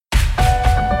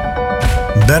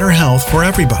better health for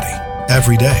everybody,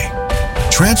 every day.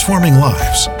 Transforming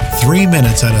lives, 3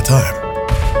 minutes at a time.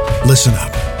 Listen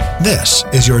up. This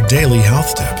is your daily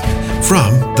health tip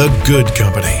from The Good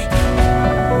Company.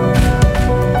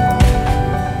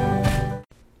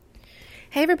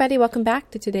 Hey everybody, welcome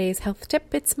back to today's health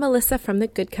tip. It's Melissa from The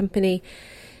Good Company.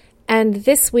 And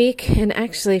this week, and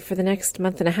actually for the next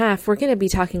month and a half, we're going to be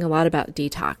talking a lot about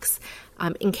detox.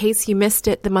 In case you missed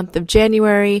it, the month of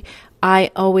January,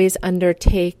 I always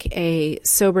undertake a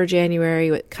sober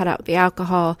January, cut out the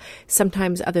alcohol,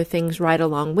 sometimes other things right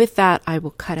along with that. I will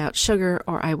cut out sugar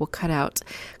or I will cut out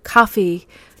coffee.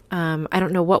 I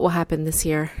don't know what will happen this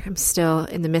year. I'm still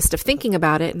in the midst of thinking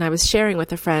about it. And I was sharing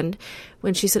with a friend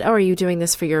when she said, "Oh, are you doing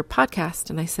this for your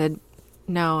podcast?" And I said,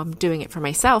 "No, I'm doing it for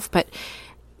myself." But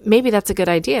maybe that's a good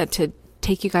idea to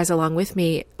take you guys along with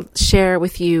me, share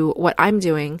with you what I'm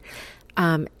doing,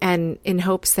 and in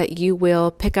hopes that you will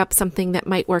pick up something that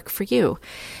might work for you.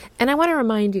 And I want to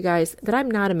remind you guys that I'm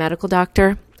not a medical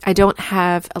doctor. I don't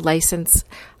have a license.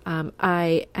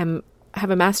 I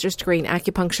have a master's degree in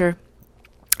acupuncture.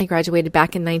 I graduated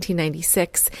back in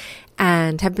 1996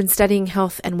 and have been studying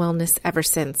health and wellness ever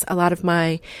since. A lot of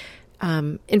my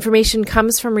information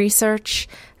comes from research.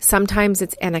 Sometimes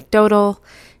it's anecdotal.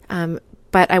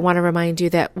 But I want to remind you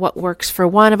that what works for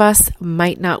one of us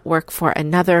might not work for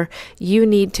another. You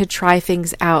need to try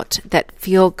things out that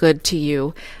feel good to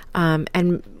you,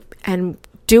 and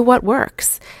do what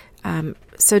works.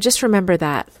 So just remember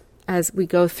that as we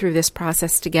go through this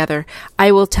process together.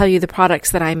 I will tell you the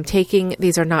products that I'm taking.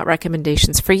 These are not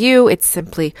recommendations for you. It's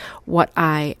simply what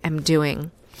I am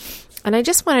doing. And I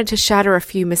just wanted to shatter a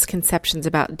few misconceptions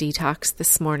about detox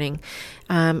this morning.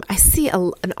 I see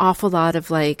an awful lot of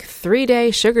 3-day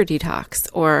sugar detox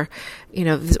or,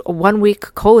 a 1-week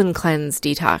colon cleanse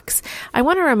detox. I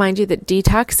want to remind you that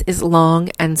detox is long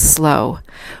and slow.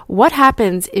 What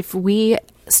happens if we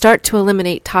start to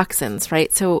eliminate toxins,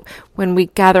 right? So when we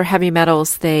gather heavy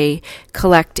metals, they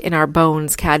collect in our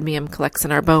bones. Cadmium collects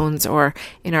in our bones, or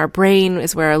in our brain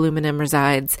is where aluminum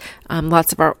resides.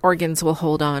 Lots of our organs will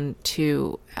hold on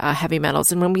to heavy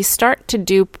metals. And when we start to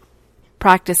do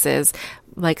practices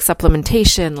like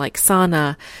supplementation, like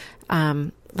sauna,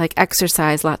 like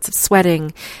exercise, lots of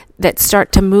sweating, that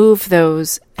start to move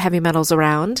those heavy metals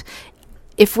around,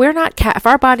 if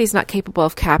our body's not capable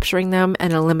of capturing them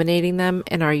and eliminating them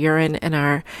in our urine and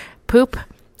our poop,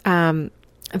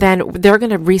 then they're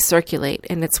going to recirculate,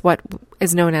 and it's what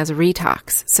is known as a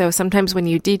retox. So sometimes when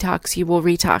you detox, you will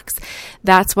retox.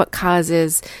 That's what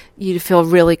causes you to feel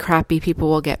really crappy. People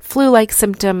will get flu-like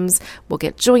symptoms, will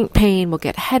get joint pain, will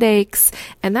get headaches,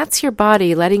 and that's your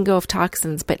body letting go of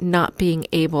toxins but not being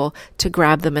able to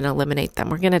grab them and eliminate them.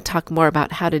 We're going to talk more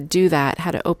about how to do that,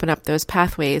 how to open up those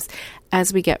pathways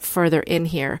as we get further in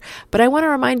here. But I want to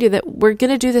remind you that we're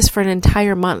going to do this for an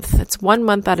entire month. It's 1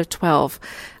 month out of 12.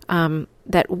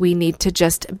 That we need to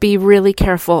just be really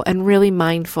careful and really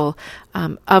mindful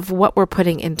of what we're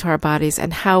putting into our bodies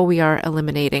and how we are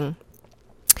eliminating.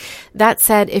 That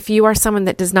said, if you are someone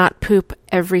that does not poop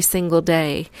every single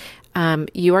day,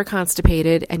 you are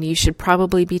constipated and you should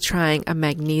probably be trying a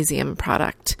magnesium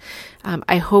product.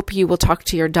 I hope you will talk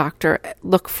to your doctor,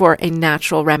 look for a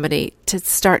natural remedy to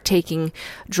start taking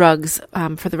drugs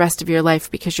for the rest of your life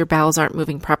because your bowels aren't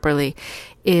moving properly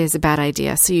is a bad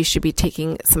idea. So you should be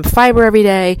taking some fiber every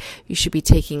day. You should be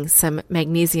taking some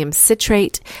magnesium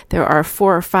citrate. There are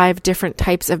 4 or 5 different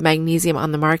types of magnesium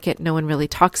on the market. No one really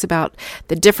talks about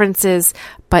the differences,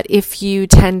 but if you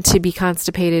tend to be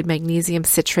constipated, magnesium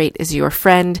citrate is your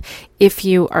friend. If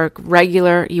you are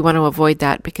regular, you want to avoid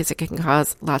that because it can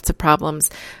cause lots of problems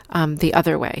the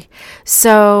other way.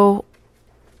 So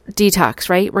detox,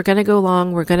 right? We're going to go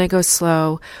long. We're going to go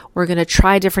slow. We're going to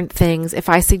try different things. If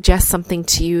I suggest something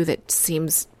to you that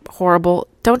seems horrible,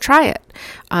 don't try it.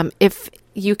 If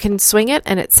you can swing it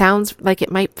and it sounds like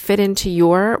it might fit into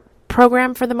your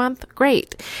program for the month,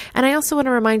 great. And I also want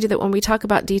to remind you that when we talk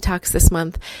about detox this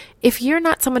month, if you're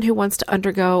not someone who wants to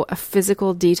undergo a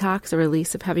physical detox, a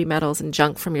release of heavy metals and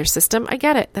junk from your system, I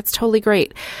get it. That's totally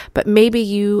great. But maybe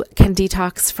you can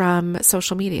detox from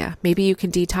social media. Maybe you can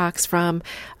detox from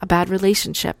a bad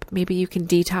relationship. Maybe you can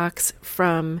detox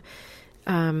from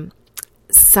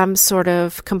some sort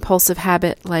of compulsive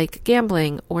habit like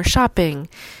gambling or shopping.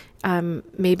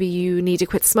 Maybe you need to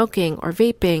quit smoking or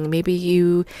vaping. Maybe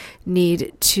you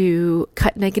need to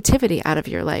cut negativity out of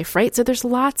your life, right? So there's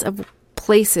lots of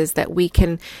places that we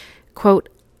can, quote,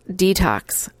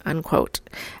 detox, unquote.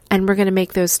 And we're going to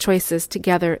make those choices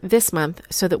together this month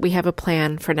so that we have a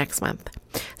plan for next month.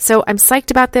 So I'm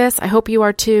psyched about this. I hope you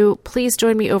are too. Please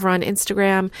join me over on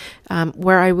Instagram,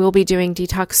 where I will be doing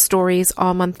detox stories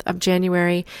all month of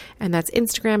January. And that's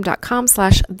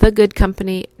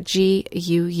Instagram.com/thegoodcompany.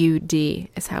 GUUD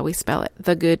is how we spell it.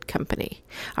 The Good Company.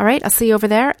 All right. I'll see you over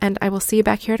there, and I will see you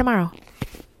back here tomorrow.